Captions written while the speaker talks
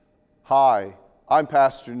Hi, I'm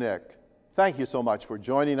Pastor Nick. Thank you so much for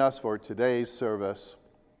joining us for today's service.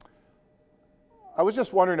 I was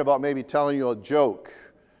just wondering about maybe telling you a joke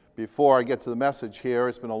before I get to the message here.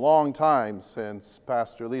 It's been a long time since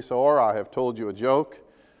Pastor Lisa or I have told you a joke.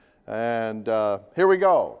 And here we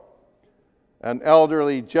go. An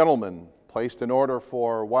elderly gentleman placed an order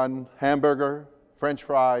for 1 hamburger, French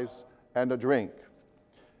fries, and a drink.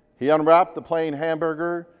 He unwrapped the plain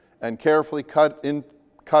hamburger and carefully cut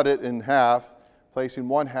it in half, placing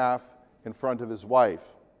 1 half in front of his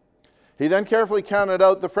wife. He then carefully counted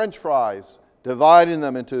out the French fries, dividing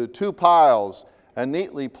them into 2 piles and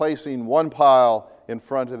neatly placing 1 pile in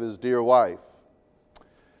front of his dear wife.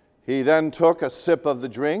 He then took a sip of the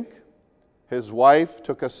drink. His wife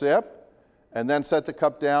took a sip and then set the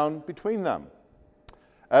cup down between them.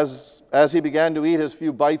 As he began to eat his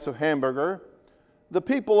few bites of hamburger, the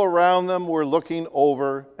people around them were looking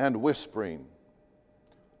over and whispering.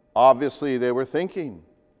 Obviously, they were thinking,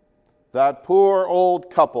 that poor old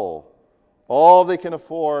couple, all they can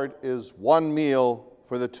afford is 1 meal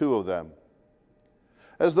for the 2 of them.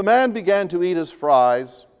 As the man began to eat his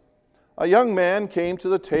fries, a young man came to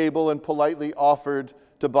the table and politely offered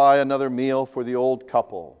to buy another meal for the old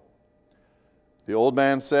couple. The old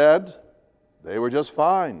man said they were just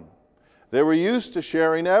fine. They were used to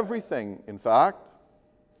sharing everything, in fact.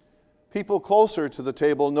 People closer to the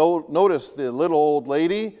table noticed the little old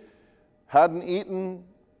lady hadn't eaten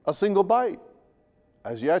a single bite.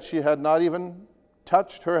 As yet, she had not even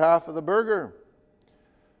touched her half of the burger.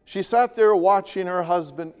 She sat there watching her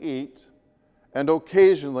husband eat and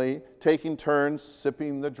occasionally taking turns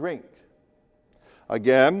sipping the drink.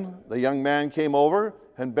 Again, the young man came over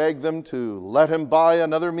and begged them to let him buy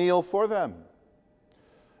another meal for them.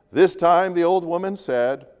 This time, the old woman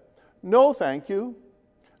said, "No, thank you.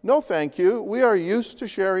 No, thank you. We are used to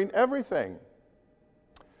sharing everything."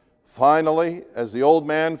 Finally, as the old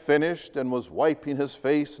man finished and was wiping his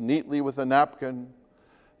face neatly with a napkin,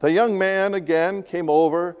 the young man again came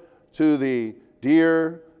over to the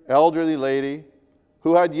dear elderly lady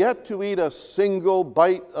who had yet to eat a single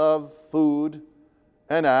bite of food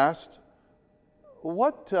and asked,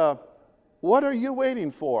 What are you waiting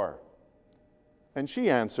for?" And she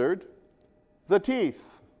answered, "The teeth."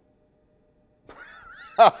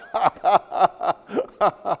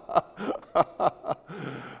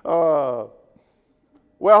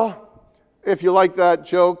 Well, if you like that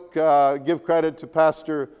joke, give credit to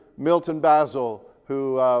Pastor Milton Basil,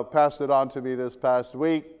 who passed it on to me this past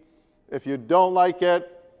week. If you don't like it,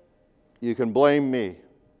 you can blame me.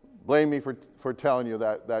 Blame me for telling you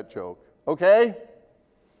that joke. Okay?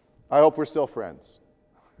 I hope we're still friends.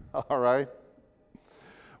 All right?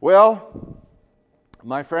 Well,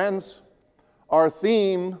 my friends, our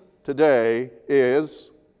theme today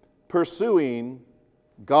is pursuing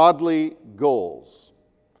godly goals.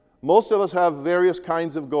 Most of us have various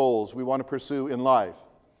kinds of goals we want to pursue in life.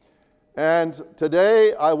 And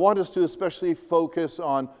today I want us to especially focus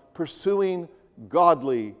on pursuing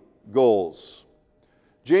godly goals.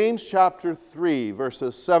 James chapter 3,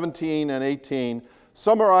 verses 17 and 18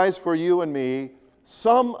 summarize for you and me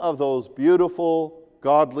some of those beautiful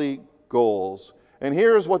godly goals. And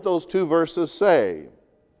here's what those 2 verses say.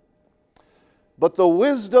 "But the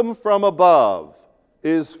wisdom from above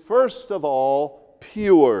is first of all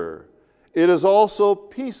pure. It is also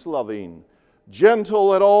peace-loving,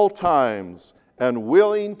 gentle at all times, and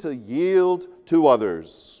willing to yield to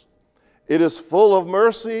others. It is full of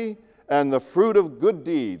mercy and the fruit of good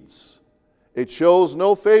deeds. It shows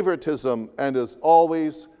no favoritism and is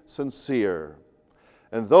always sincere.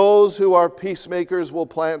 And those who are peacemakers will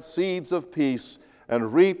plant seeds of peace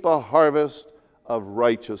and reap a harvest of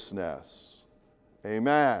righteousness."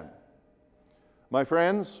 Amen. My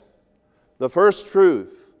friends, the first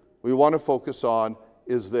truth we want to focus on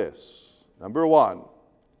is this. Number 1,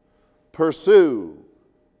 pursue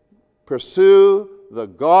the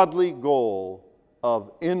godly goal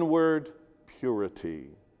of inward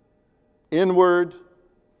purity. Inward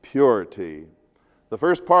purity. The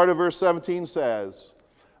first part of verse 17 says,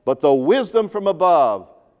 "But the wisdom from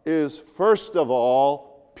above is first of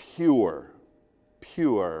all pure."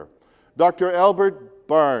 Pure. Dr. Albert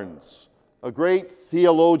Barnes, a great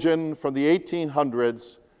theologian from the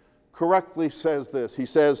 1800s, correctly says this. He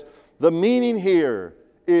says, "The meaning here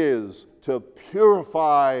is to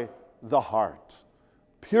purify the heart."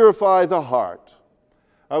 Purify the heart.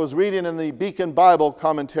 I was reading in the Beacon Bible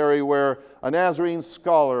commentary where a Nazarene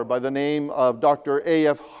scholar by the name of Dr.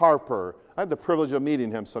 A.F. Harper, I had the privilege of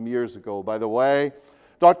meeting him some years ago, by the way.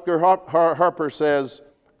 Dr. Harper says,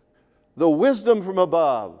 "The wisdom from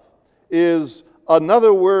above is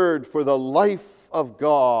another word for the life of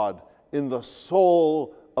God in the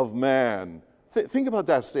soul of man. Think about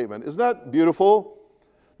that statement. Isn't that beautiful?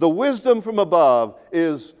 The wisdom from above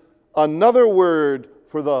is another word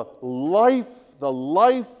for the life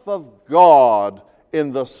of God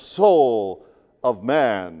in the soul of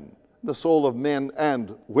man, the soul of men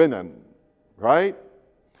and women, right?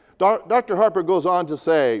 Dr. Harper goes on to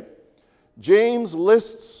say, James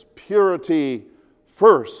lists purity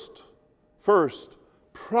first,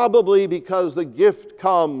 probably because the gift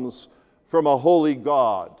comes from a holy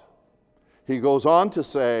God. He goes on to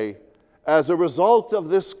say, as a result of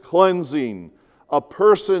this cleansing, a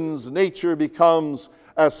person's nature becomes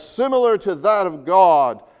as similar to that of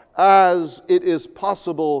God as it is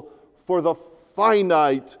possible for the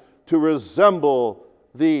finite to resemble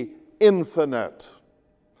the infinite.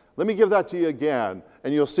 Let me give that to you again,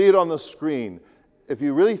 and you'll see it on the screen. If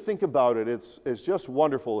you really think about it, it's just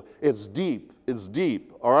wonderful. It's deep.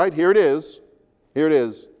 All right, here it is.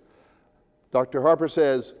 Dr. Harper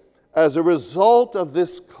says, as a result of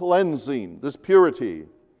this cleansing, this purity,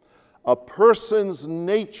 a person's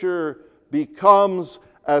nature becomes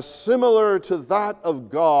as similar to that of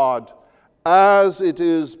God as it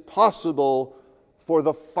is possible for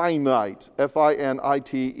the finite,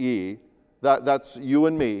 F-I-N-I-T-E, that's you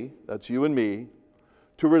and me,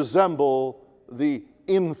 to resemble the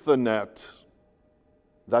infinite,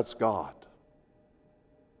 that's God.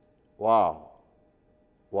 Wow.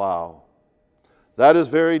 That is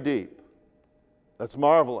very deep. That's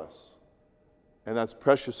marvelous. And that's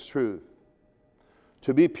precious truth.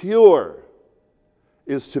 To be pure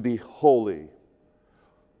is to be holy.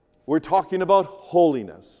 We're talking about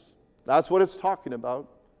holiness. That's what it's talking about.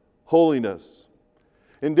 Holiness.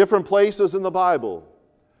 In different places in the Bible,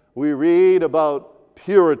 we read about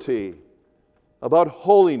purity, about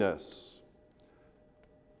holiness.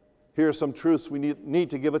 Here are some truths we need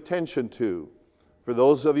to give attention to. For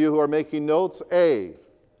those of you who are making notes, A,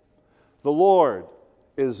 the Lord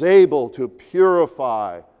is able to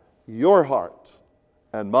purify your heart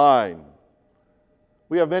and mine.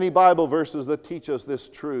 We have many Bible verses that teach us this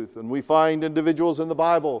truth, and we find individuals in the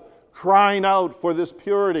Bible crying out for this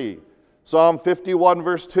purity. Psalm 51,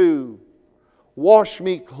 verse 2, wash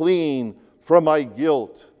me clean from my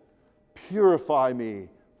guilt, purify me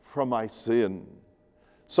from my sin.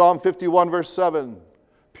 Psalm 51, verse 7,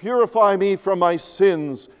 purify me from my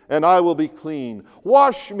sins, and I will be clean.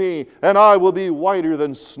 Wash me, and I will be whiter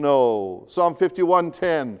than snow. Psalm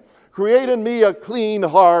 51:10. Create in me a clean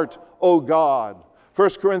heart, O God.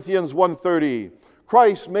 1 Corinthians 1:30.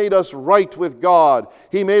 Christ made us right with God.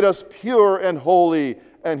 He made us pure and holy,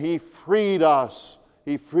 and He freed us.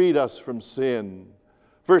 He freed us from sin.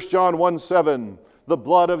 1 John 1:7. The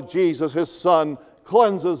blood of Jesus, His Son,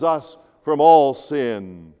 cleanses us from all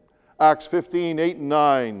sin. Acts 15:8 and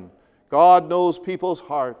 9. God knows people's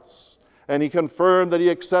hearts, and He confirmed that He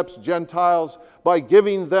accepts Gentiles by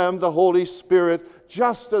giving them the Holy Spirit,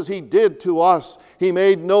 just as He did to us. He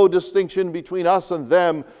made no distinction between us and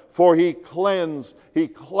them, for He cleansed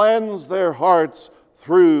their hearts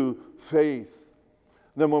through faith.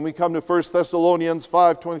 Then when we come to 1 Thessalonians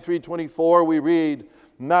 5:23-24, we read,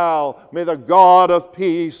 now may the God of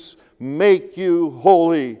peace make you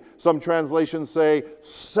holy. Some translations say,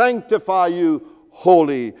 sanctify you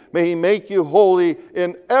holy. May He make you holy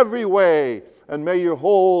in every way, and may your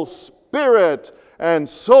whole spirit and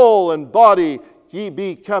soul and body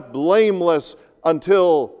be kept blameless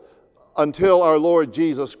until our Lord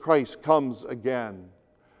Jesus Christ comes again.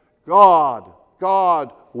 God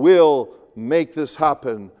will make this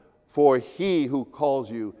happen, for He who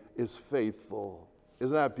calls you is faithful.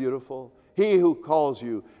 Isn't that beautiful? He who calls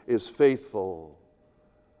you is faithful.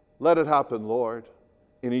 Let it happen, Lord,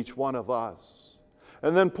 in each one of us.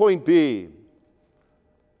 And then point B,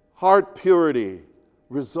 heart purity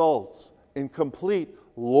results in complete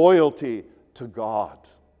loyalty to God.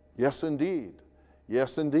 Yes, indeed.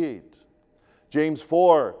 Yes, indeed. James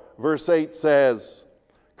 4, verse 8 says,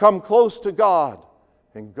 come close to God,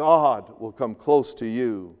 and God will come close to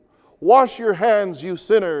you. Wash your hands, you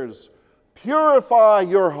sinners. Purify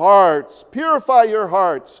your hearts,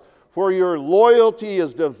 for your loyalty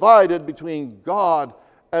is divided between God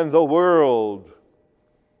and the world.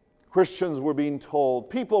 Christians were being told,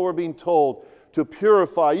 people were being told to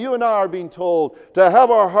purify. You and I are being told to have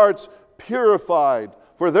our hearts purified,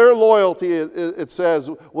 for their loyalty, it says,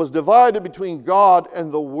 was divided between God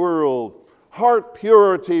and the world. Heart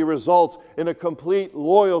purity results in a complete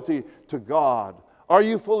loyalty to God. Are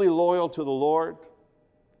you fully loyal to the Lord?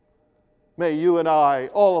 May you and I,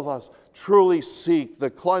 all of us, truly seek the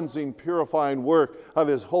cleansing, purifying work of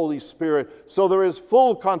His Holy Spirit, so there is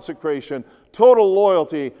full consecration, total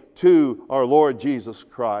loyalty to our Lord Jesus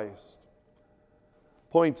Christ.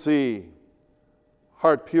 Point C,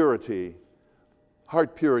 heart purity.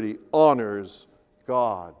 Heart purity honors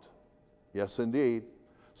God. Yes, indeed.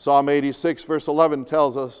 Psalm 86, verse 11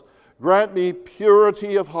 tells us, "Grant me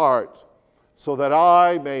purity of heart, so that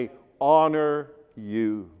I may honor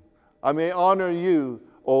you." I may honor you,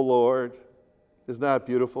 O Lord. Isn't that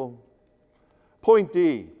beautiful? Point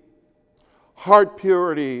D, heart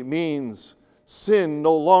purity means sin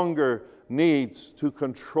no longer needs to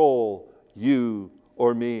control you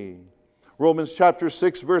or me. Romans chapter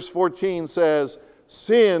 6, verse 14 says,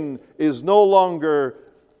 "Sin is no longer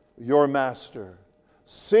your master."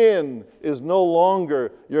 Sin is no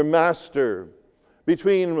longer your master.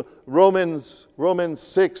 Between Romans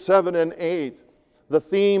 6, 7, and 8, the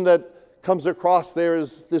theme that comes across there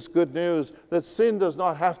is this good news that sin does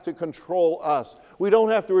not have to control us. We don't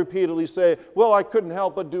have to repeatedly say, "Well, I couldn't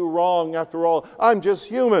help but do wrong after all. I'm just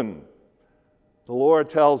human." The Lord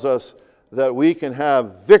tells us that we can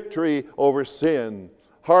have victory over sin.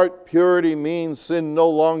 Heart purity means sin no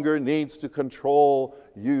longer needs to control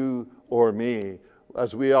you or me,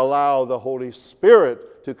 as we allow the Holy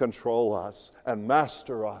Spirit to control us and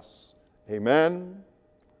master us. Amen?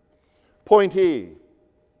 Point E,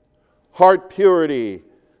 heart purity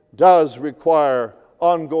does require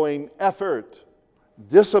ongoing effort,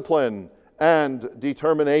 discipline, and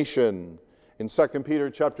determination. In 2 Peter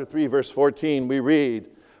chapter 3, verse 14, we read,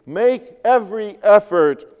 "Make every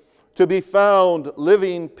effort to be found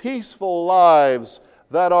living peaceful lives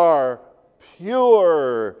that are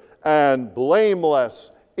pure and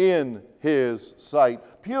blameless in His sight."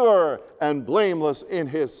 Pure and blameless in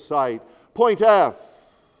His sight. Point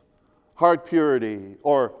F, heart purity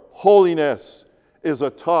or holiness is a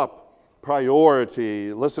top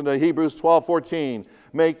priority. Listen to Hebrews 12:14.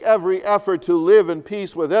 "Make every effort to live in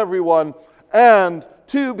peace with everyone and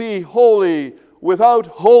to be holy. Without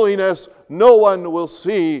holiness, no one will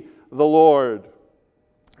see the Lord."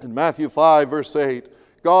 In Matthew 5, verse 8,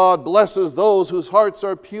 "God blesses those whose hearts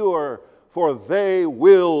are pure, for they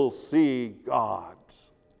will see God."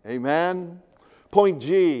 Amen? Point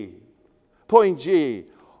G.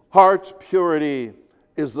 Heart purity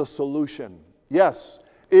is the solution. Yes,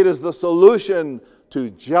 it is the solution to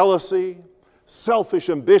jealousy, selfish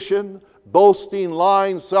ambition, boasting,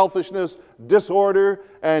 lying, selfishness, disorder,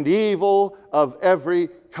 and evil of every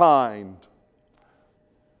kind.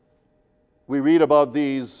 We read about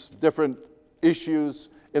these different issues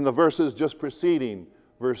in the verses just preceding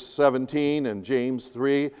verse 17 and James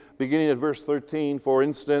 3. Beginning at verse 13, for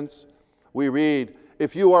instance, we read,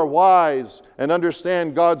 "If you are wise and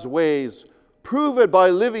understand God's ways, prove it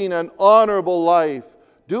by living an honorable life,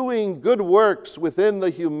 doing good works with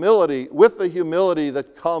the humility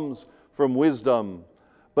that comes from wisdom.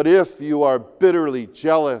 But if you are bitterly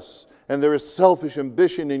jealous and there is selfish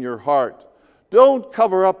ambition in your heart, don't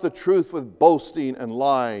cover up the truth with boasting and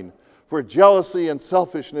lying, for jealousy and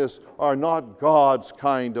selfishness are not God's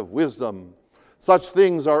kind of wisdom. Such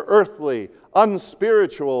things are earthly,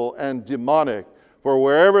 unspiritual, and demonic. For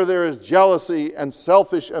wherever there is jealousy and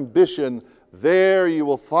selfish ambition, there you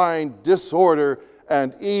will find disorder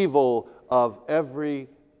and evil of every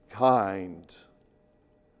kind."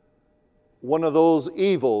 One of those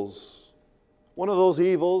evils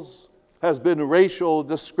has been racial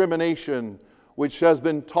discrimination, which has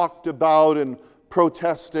been talked about and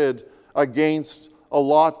protested against a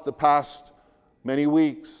lot the past many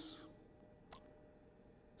weeks.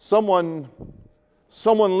 Someone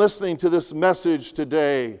listening to this message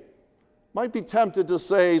today might be tempted to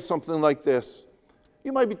say something like this.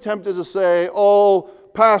 You might be tempted to say, "Oh,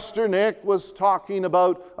 Pastor Nick was talking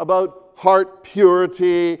about heart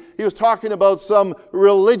purity. He was talking about some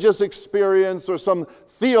religious experience or some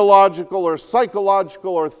theological or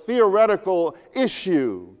psychological or theoretical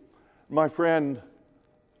issue." My friend,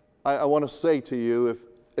 I want to say to you,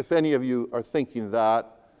 if any of you are thinking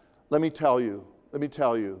that, let me tell you,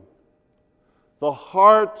 the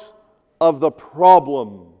heart of the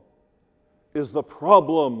problem is the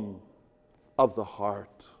problem of the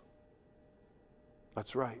heart.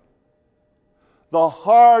 That's right. The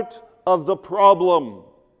heart of the problem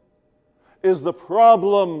is the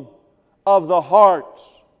problem of the heart.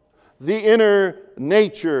 The inner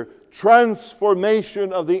nature,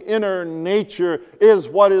 transformation of the inner nature is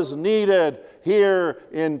what is needed here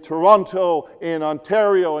in Toronto, in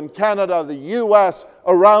Ontario, in Canada, the U.S.,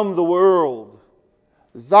 around the world.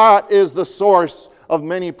 That is the source of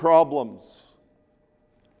many problems.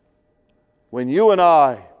 When you and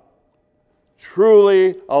I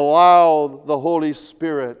truly allow the Holy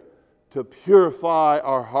Spirit to purify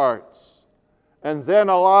our hearts, and then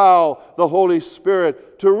allow the Holy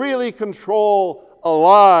Spirit to really control our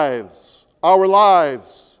lives, our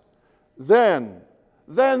lives, then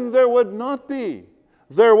there would not be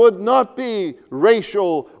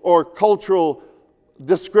racial or cultural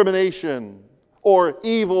discrimination or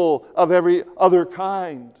evil of every other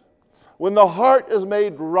kind. When the heart is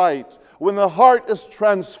made right, when the heart is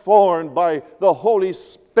transformed by the Holy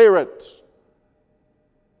Spirit,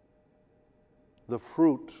 the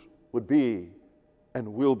fruit would be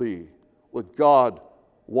and will be what God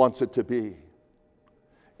wants it to be.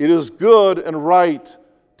 It is good and right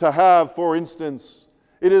to have, for instance,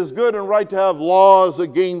 it is good and right to have laws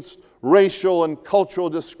against racial and cultural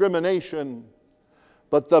discrimination.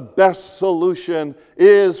 But the best solution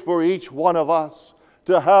is for each one of us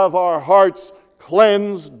to have our hearts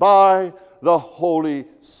cleansed by the Holy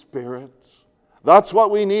Spirit. That's what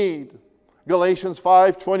we need. Galatians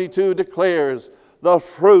 5:22 declares, the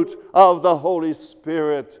fruit of the Holy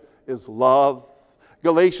Spirit is love.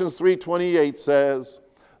 Galatians 3:28 says,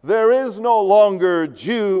 there is no longer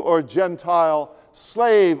Jew or Gentile,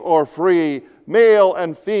 slave or free, male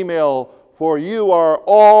and female, for you are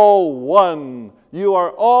all one. You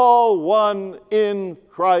are all one in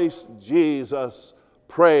Christ Jesus.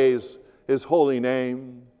 Praise His holy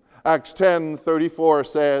name. Acts 10:34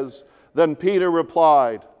 says, then Peter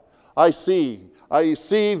replied, I see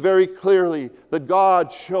very clearly that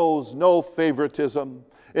God shows no favoritism.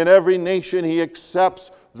 In every nation He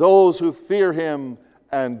accepts those who fear Him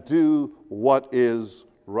and do what is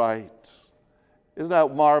right. Isn't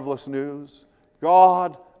that marvelous news?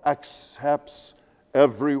 God accepts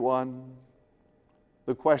everyone.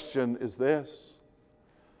 The question is this: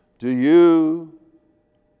 do you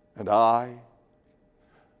and I,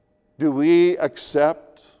 do we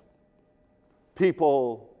accept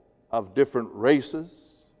people of different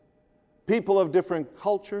races, people of different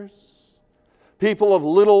cultures, people of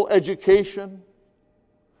little education,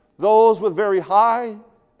 those with very high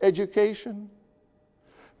education,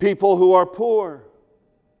 people who are poor,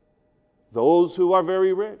 those who are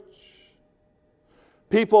very rich,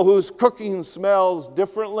 people whose cooking smells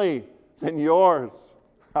differently than yours,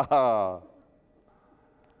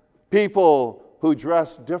 people who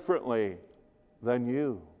dress differently than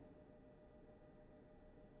you?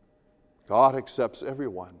 God accepts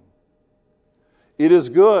everyone. It is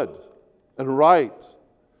good and right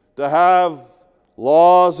to have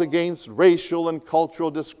laws against racial and cultural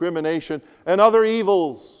discrimination and other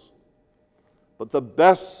evils. But the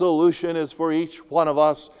best solution is for each one of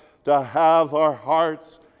us to have our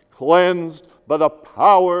hearts cleansed by the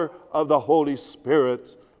power of the Holy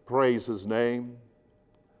Spirit. Praise His name.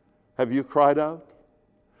 Have you cried out?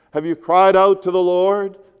 Have you cried out to the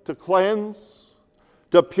Lord to cleanse,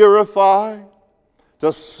 to purify,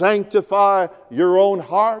 to sanctify your own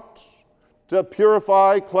heart, to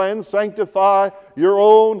purify, cleanse, sanctify your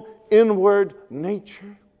own inward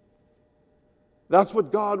nature? That's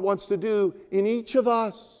what God wants to do in each of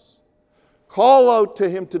us. Call out to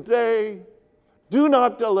Him today. Do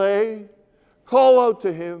not delay. Call out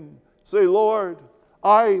to Him. Say, Lord,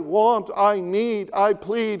 I want, I need, I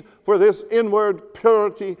plead for this inward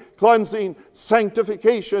purity, cleansing,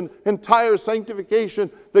 sanctification, entire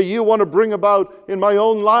sanctification that you want to bring about in my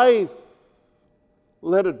own life.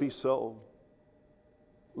 Let it be so.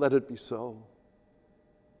 Let it be so.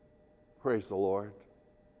 Praise the Lord.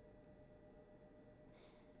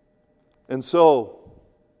 And so,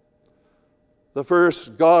 the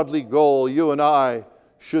first godly goal you and I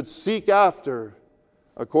should seek after,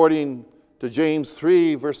 according to James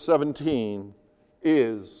 3, verse 17,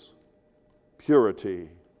 is purity.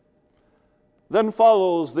 Then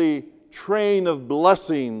follows the train of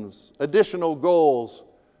blessings, additional goals,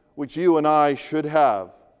 which you and I should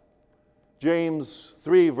have. James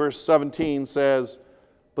 3, verse 17 says,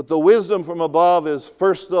 but the wisdom from above is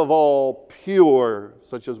first of all pure,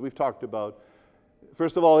 such as we've talked about.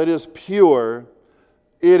 First of all, it is pure.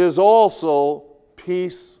 It is also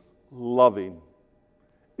peace-loving.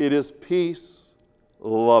 It is peace-loving.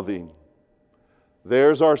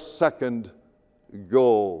 There's our second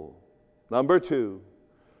goal. Number 2,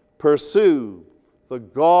 pursue the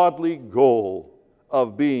godly goal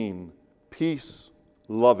of being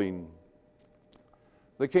peace-loving.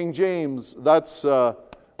 The King James, that's the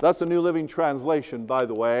New Living Translation, by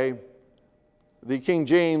the way. The King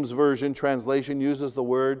James Version translation uses the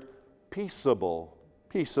word peaceable.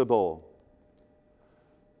 Peaceable.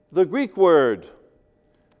 The Greek word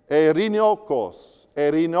eirinokos,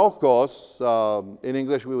 in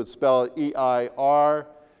English we would spell it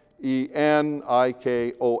E-I-R-E-N-I-K-O-S.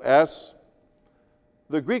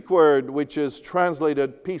 The Greek word, which is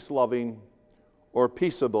translated peace-loving or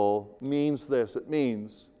peaceable, means this. It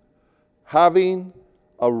means having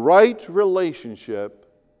a right relationship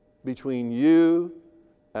between you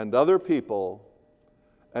and other people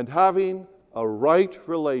and having a right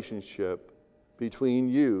relationship between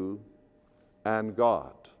you and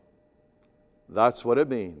God. That's what it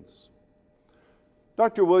means.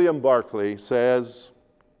 Dr. William Barclay says,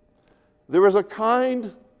 there's a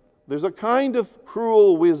kind of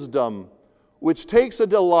cruel wisdom which takes a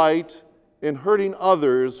delight in hurting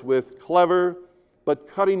others with clever but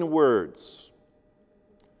cutting words.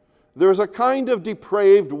 There's a kind of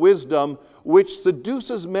depraved wisdom which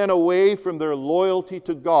seduces men away from their loyalty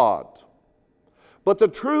to God. But the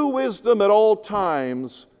true wisdom at all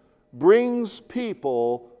times brings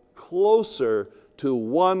people closer to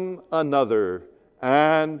one another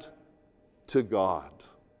and to God.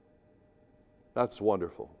 That's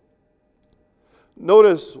wonderful.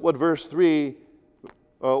 Notice what James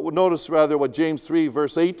 3,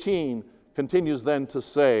 verse 18 continues then to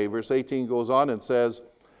say. Verse 18 goes on and says,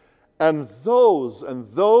 And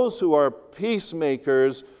those who are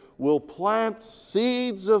peacemakers will plant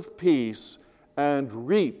seeds of peace and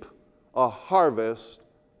reap a harvest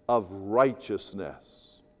of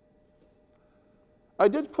righteousness. I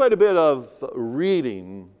did quite a bit of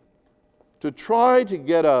reading to try to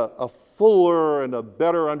get a fuller and a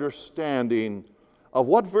better understanding of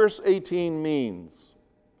what verse 18 means,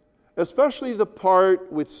 especially the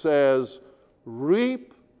part which says,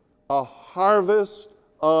 reap a harvest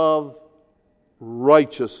of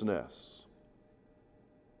righteousness.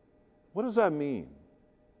 What does that mean?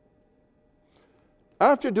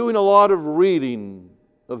 After doing a lot of reading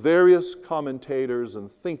of various commentators and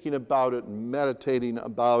thinking about it and meditating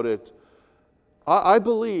about it, I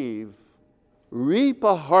believe reap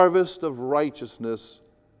a harvest of righteousness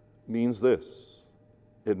means this.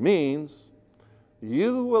 It means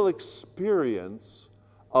you will experience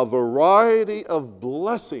a variety of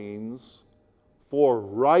blessings for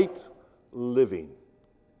right living.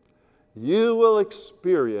 You will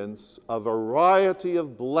experience a variety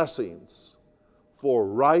of blessings for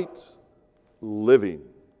right living.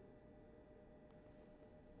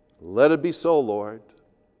 Let it be so, Lord.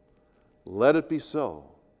 Let it be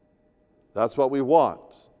so. That's what we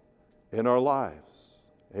want in our lives.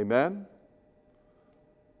 Amen?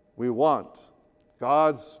 We want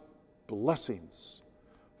God's blessings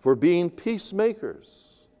for being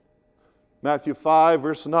peacemakers. Matthew 5,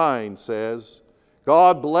 verse 9 says,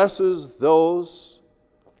 God blesses those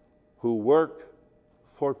who work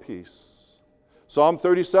for peace. Psalm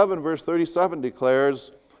 37, verse 37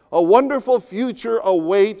 declares, a wonderful future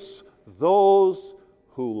awaits those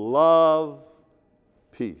who love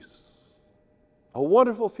peace. A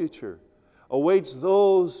wonderful future awaits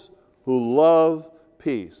those who love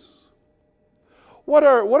peace. What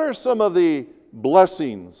are some of the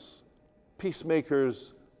blessings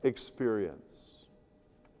peacemakers experience?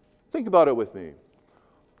 Think about it with me.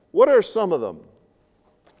 What are some of them?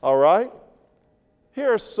 All right?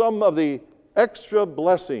 Here are some of the extra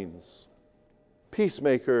blessings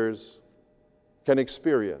peacemakers can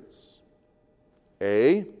experience.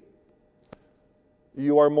 A,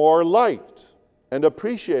 you are more liked and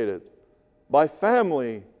appreciated by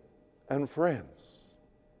family and friends.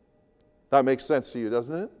 That makes sense to you,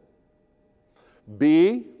 doesn't it?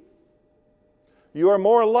 B, you are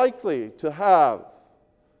more likely to have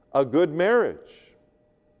a good marriage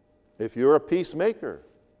if you're a peacemaker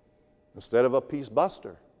instead of a peace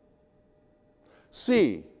buster.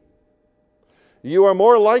 C, you are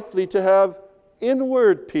more likely to have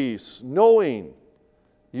inward peace, knowing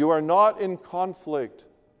you are not in conflict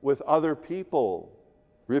with other people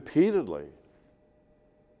repeatedly.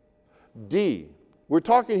 D, we're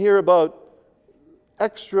talking here about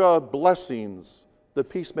extra blessings that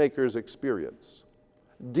peacemakers experience.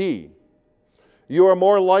 D, you are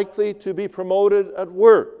more likely to be promoted at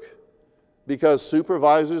work because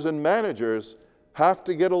supervisors and managers have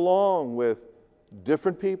to get along with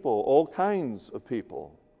different people, all kinds of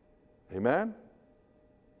people. Amen?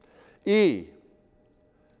 E,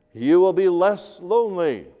 you will be less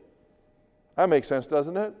lonely. That makes sense,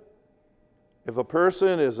 doesn't it? If a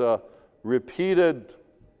person is a repeated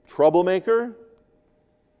troublemaker,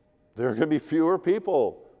 there are going to be fewer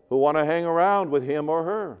people who want to hang around with him or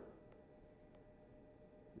her.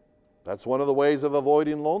 That's one of the ways of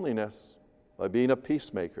avoiding loneliness, by being a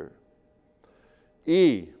peacemaker.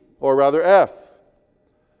 E, or rather F.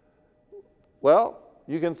 Well,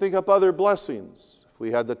 you can think up other blessings. If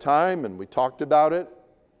we had the time and we talked about it,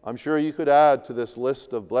 I'm sure you could add to this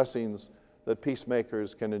list of blessings that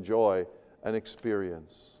peacemakers can enjoy and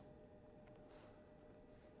experience.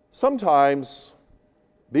 Sometimes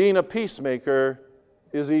being a peacemaker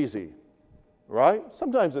is easy, right?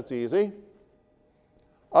 Sometimes it's easy.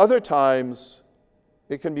 Other times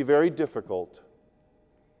it can be very difficult,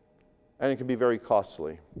 and it can be very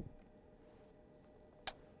costly.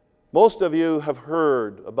 Most of you have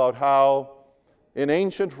heard about how in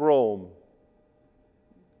ancient Rome,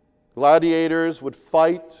 gladiators would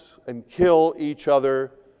fight and kill each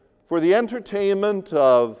other for the entertainment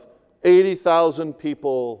of 80,000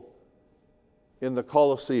 people in the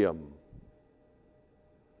Colosseum.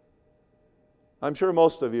 I'm sure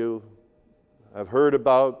most of you have heard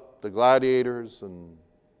about the gladiators and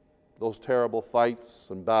those terrible fights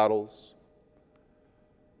and battles.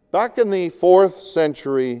 Back in the 4th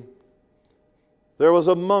century, there was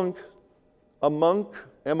a monk,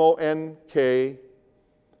 M-O-N-K,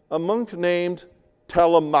 a monk named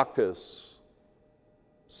Telemachus,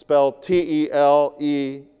 spelled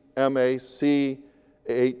T-E-L-E-M-A-C-H-U-S.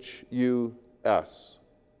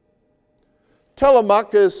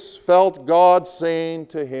 Telemachus felt God saying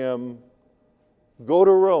to him, "Go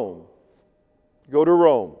to Rome. Go to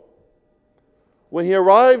Rome." When he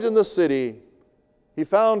arrived in the city, he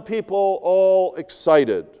found people all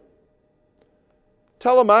excited.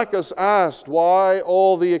 Telemachus asked why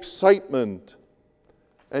all the excitement,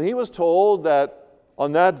 and he was told that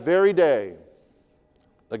on that very day,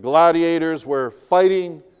 the gladiators were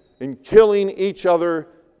fighting and killing each other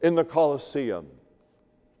in the Colosseum.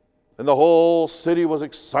 And the whole city was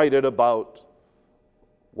excited about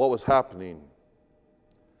what was happening.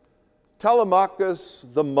 Telemachus,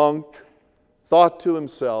 the monk, thought to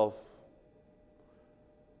himself,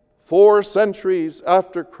 4 centuries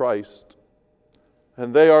after Christ,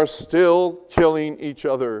 and they are still killing each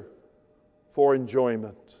other for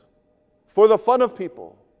enjoyment, for the fun of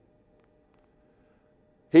people.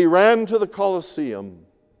 He ran to the Colosseum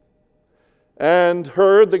and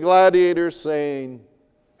heard the gladiators saying,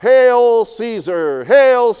 "Hail Caesar!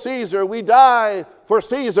 Hail Caesar! We die for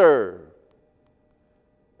Caesar!"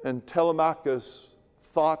 And Telemachus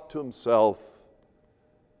thought to himself,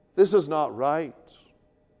 "This is not right.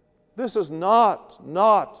 This is not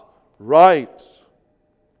right."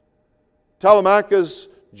 Telemachus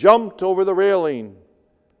jumped over the railing,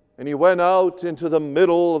 and he went out into the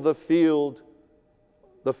middle of the field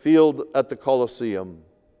at the Colosseum.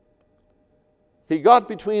 He got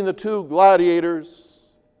between the two gladiators,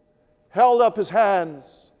 held up his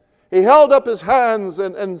hands. He held up his hands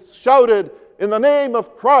and shouted, "In the name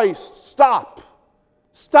of Christ, stop!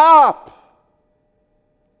 Stop!"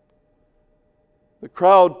 The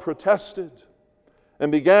crowd protested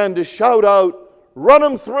and began to shout out, "Run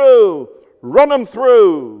him through! Run him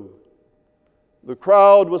through!" The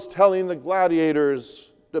crowd was telling the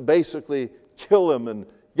gladiators to basically kill him and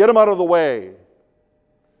get him out of the way.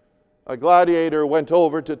 A gladiator went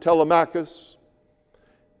over to Telemachus,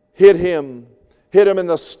 hit him in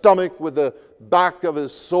the stomach with the back of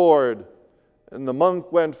his sword, and the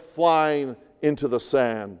monk went flying into the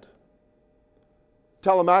sand.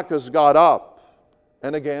 Telemachus got up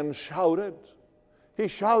and again shouted. He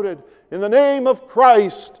shouted, "In the name of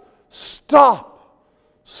Christ, stop!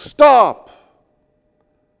 Stop!"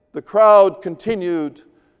 The crowd continued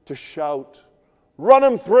to shout, "Run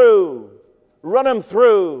him through! Run him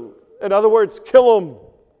through!" In other words, kill him.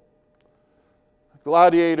 The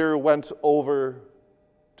gladiator went over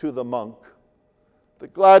to the monk. The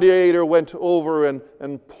gladiator went over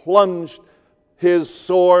and plunged his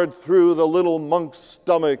sword through the little monk's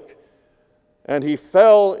stomach, and he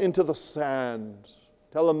fell into the sand.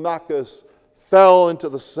 Telemachus fell into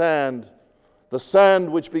the sand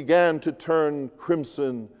which began to turn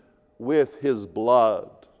crimson with his blood.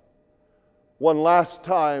 One last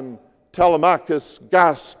time, Telemachus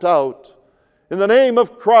gasped out, "In the name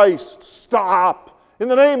of Christ, stop! In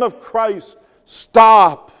the name of Christ,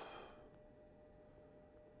 stop!"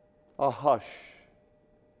 A hush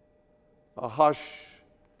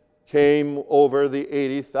came over the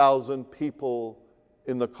 80,000 people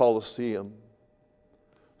in the Colosseum.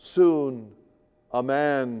 Soon a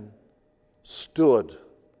man stood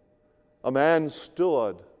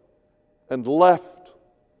and left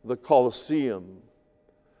the Colosseum.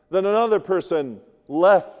 Then another person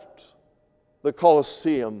left the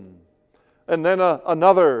Colosseum. And then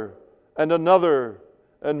another,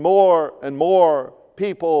 and more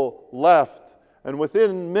people left. And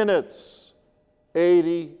within minutes,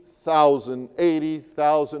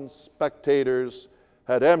 80,000 spectators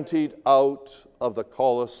had emptied out of the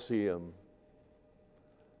Colosseum.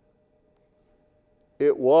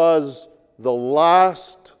 It was the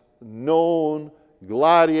last known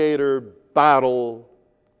gladiator battle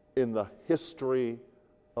in the history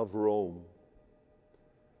of Rome.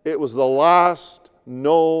 It was the last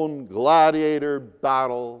known gladiator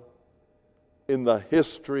battle in the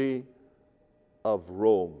history of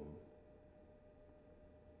Rome.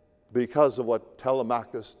 because of what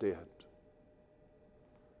Telemachus did.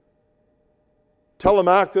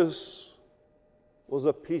 Telemachus was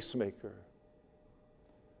a peacemaker,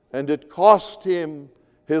 and it cost him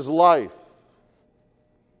his life.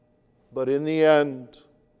 But in the end,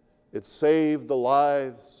 it saved the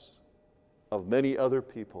lives of many other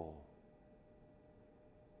people.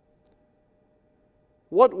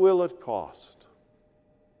 What will it cost?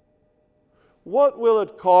 What will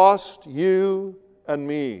it cost you and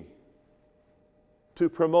me to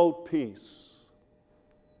promote peace?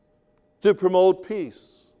 To promote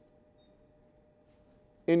peace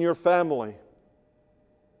in your family,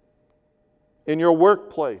 in your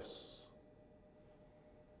workplace,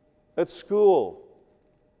 at school,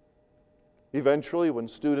 eventually when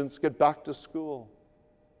students get back to school.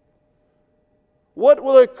 What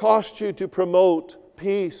will it cost you to promote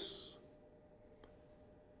peace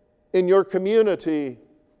in your community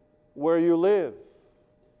where you live,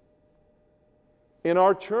 in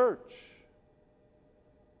our church,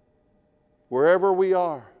 wherever we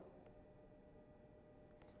are?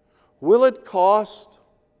 Will it cost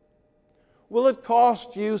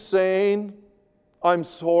you saying, "I'm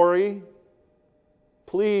sorry,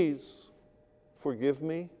 please forgive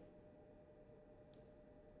me"?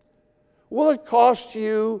 Will it cost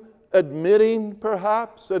you admitting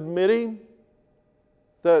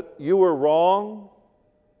that you were wrong?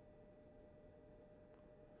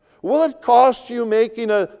 Will it cost you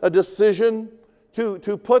making a decision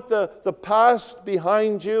to put the past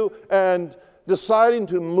behind you and deciding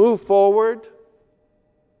to move forward?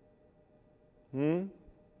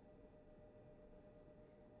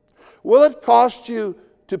 Will it cost you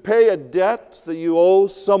to pay a debt that you owe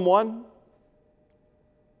someone?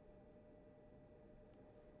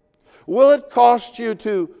 Will it cost you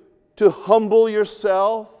to humble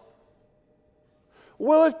yourself?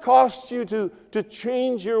 Will it cost you to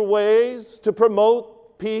change your ways to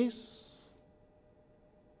promote peace?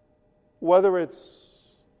 Whether it's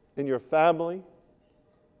in your family,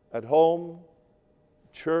 at home,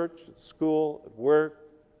 church, at school, at work,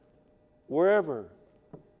 wherever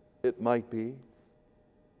it might be.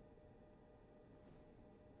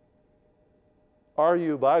 Are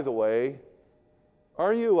you, by the way,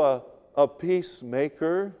 are you a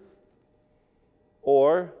peacemaker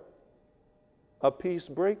or a peace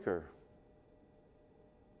breaker?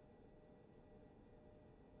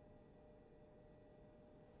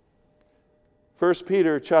 First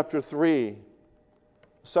Peter chapter 3,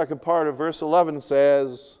 the second part of verse 11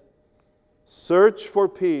 says, "Search for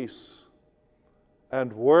peace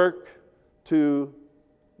and work to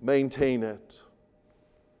maintain it."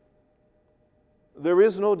 There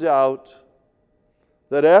is no doubt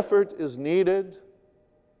that effort is needed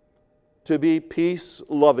to be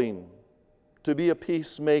peace-loving, to be a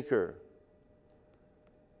peacemaker.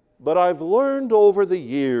 But I've learned over the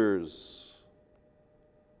years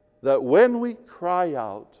that when we cry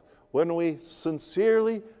out, when we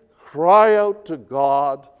sincerely cry out to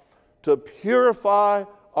God to purify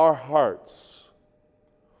our hearts,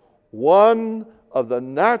 one of the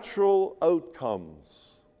natural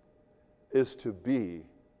outcomes is to be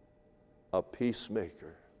a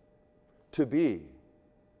peacemaker, to be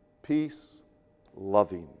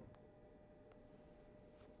peace-loving.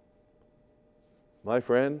 My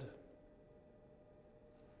friend,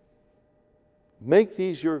 make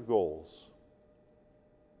these your goals.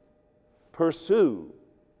 Pursue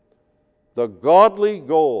the godly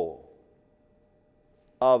goal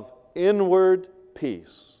of inward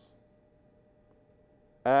peace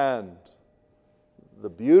and the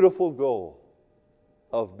beautiful goal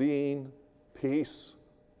of being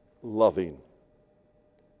peace-loving.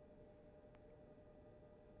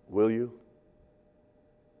 Will you?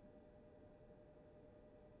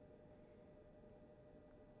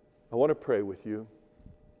 I want to pray with you.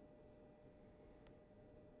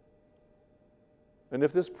 And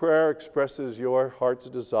if this prayer expresses your heart's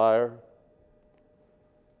desire,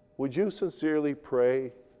 would you sincerely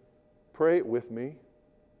pray? Pray it with me.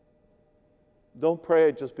 Don't pray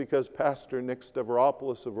it just because Pastor Nick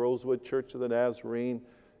Stavropoulos of Rosewood Church of the Nazarene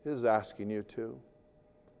is asking you to.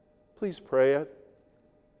 Please pray it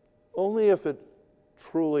only if it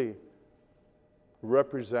truly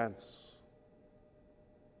represents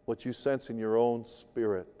what you sense in your own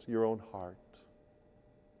spirit, your own heart.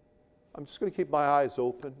 I'm just going to keep my eyes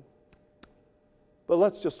open, but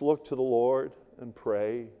let's just look to the Lord and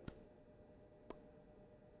pray.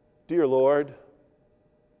 Dear Lord,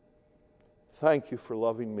 thank you for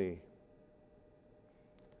loving me.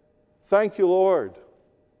 Thank you, Lord,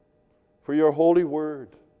 for your holy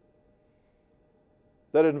word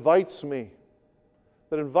that invites me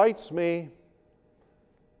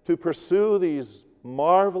to pursue these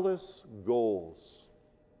marvelous goals.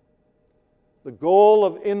 The goal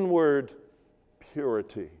of inward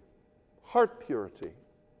purity, heart purity.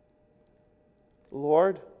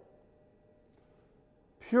 Lord,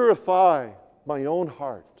 purify my own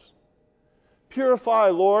heart. Purify,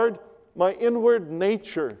 Lord, my inward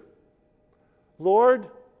nature. Lord,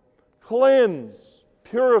 cleanse,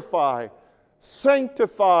 purify,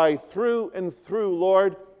 sanctify through and through,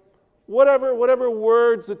 Lord. Whatever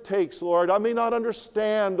words it takes, Lord. I may not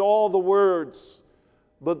understand all the words,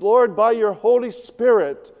 but Lord, by your Holy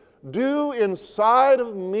Spirit, do inside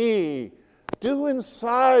of me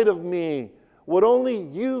what only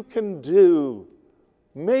you can do,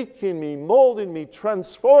 making me, molding me,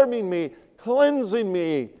 transforming me, cleansing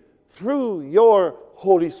me through your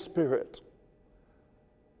Holy Spirit.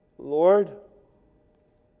 Lord,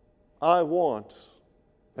 I want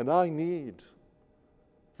and I need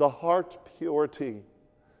the heart purity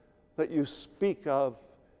that you speak of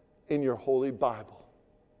in your Holy Bible.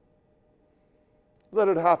 Let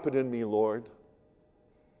it happen in me, Lord.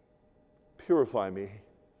 Purify me,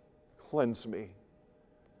 cleanse me,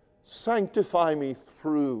 sanctify me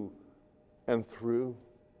through and through.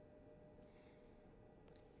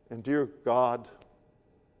 And dear God,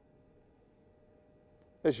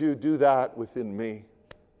 as you do that within me,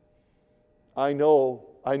 I know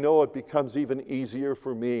it becomes even easier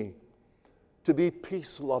for me to be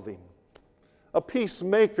peace-loving, a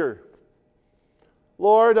peacemaker.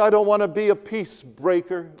 Lord, I don't want to be a peace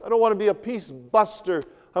breaker. I don't want to be a peace buster.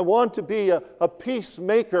 I want to be a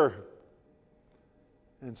peacemaker.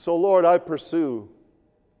 And so, Lord, I pursue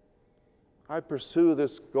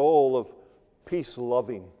this goal of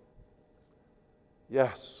peace-loving.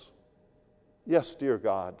 Yes, dear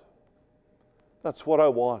God, that's what I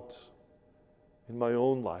want in my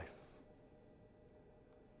own life.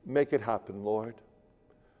 Make it happen, Lord.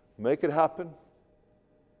 Make it happen.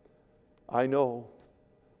 I know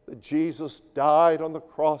that Jesus died on the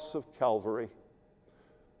cross of Calvary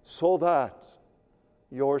so that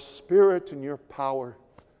your Spirit and your power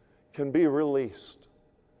can be released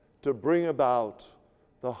to bring about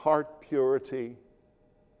the heart purity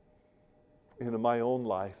in my own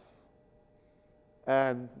life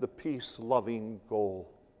and the peace-loving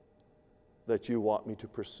goal that you want me to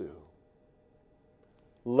pursue.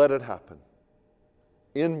 Let it happen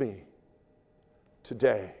in me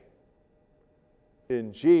today.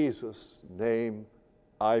 In Jesus' name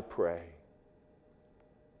I pray.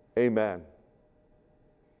 Amen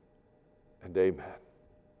and amen.